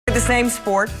The same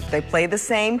sport, they play the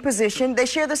same position, they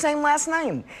share the same last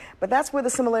name. But that's where the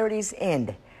similarities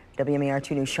end.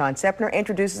 WMAR2 News' Sean Seppner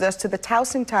introduces us to the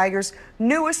Towson Tigers'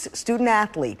 newest student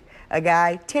athlete, a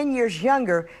guy 10 years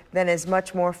younger than his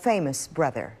much more famous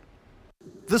brother.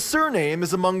 The surname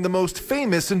is among the most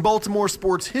famous in Baltimore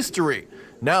sports history.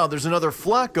 Now there's another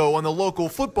Flacco on the local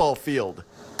football field.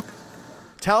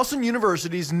 Towson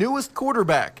University's newest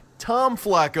quarterback, Tom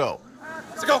Flacco.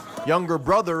 Let's go. Younger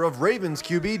brother of Ravens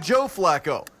QB Joe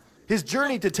Flacco. His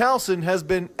journey to Towson has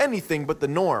been anything but the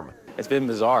norm. It's been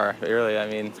bizarre, really. I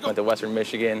mean, went to Western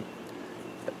Michigan.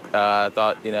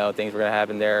 Thought, things were going to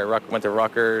happen there. Went to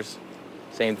Rutgers,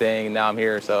 same thing. Now I'm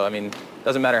here. So, I mean,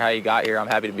 doesn't matter how you got here. I'm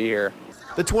happy to be here.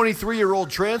 The 23-year-old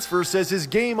transfer says his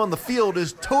game on the field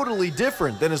is totally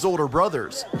different than his older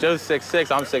brothers. Joe's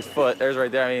 6'6", I'm 6 foot. There's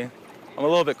right there. I mean, I'm a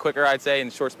little bit quicker, I'd say, in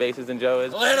short spaces than Joe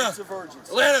is.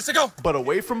 Atlanta, go! But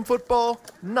away from football,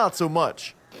 not so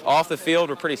much. Off the field,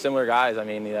 we're pretty similar guys. I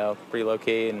mean, pretty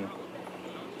low-key, and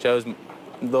Joe's a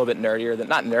little bit nerdier.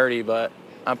 Not nerdy, but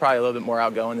I'm probably a little bit more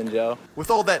outgoing than Joe.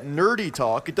 With all that nerdy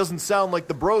talk, it doesn't sound like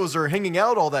the bros are hanging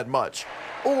out all that much.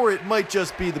 Or it might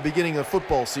just be the beginning of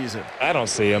football season. I don't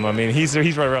see him. I mean, he's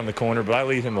right around the corner, but I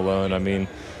leave him alone. I mean,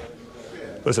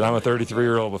 listen, I'm a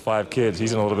 33-year-old with 5 kids.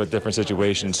 He's in a little bit different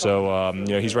situation. So,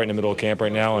 he's right in the middle of camp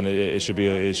right now, and it should be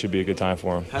a good time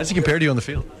for him. How does he compare to you on the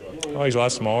field? Oh, he's a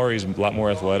lot smaller. He's a lot more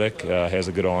athletic. Has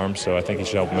a good arm, so I think he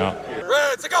should help him out.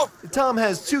 Ready to go! Tom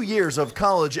has 2 years of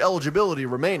college eligibility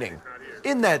remaining.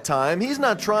 In that time, he's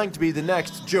not trying to be the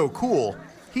next Joe Cool.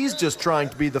 He's just trying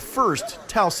to be the first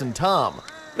Towson Tom.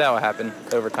 That will happen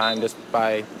over time just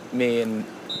by me and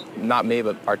not me,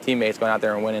 but our teammates going out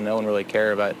there and winning. No one really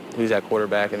care about who's at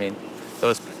quarterback. I mean,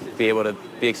 they'll just be able to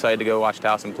be excited to go watch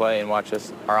Towson play and watch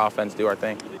our offense do our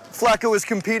thing. Flacco is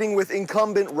competing with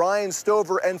incumbent Ryan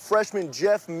Stover and freshman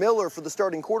Jeff Miller for the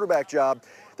starting quarterback job.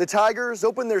 The Tigers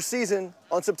open their season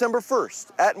on September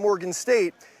 1st at Morgan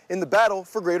State in the battle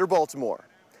for Greater Baltimore.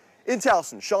 In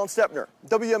Towson, Sean Seppner,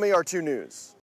 WMAR2 News.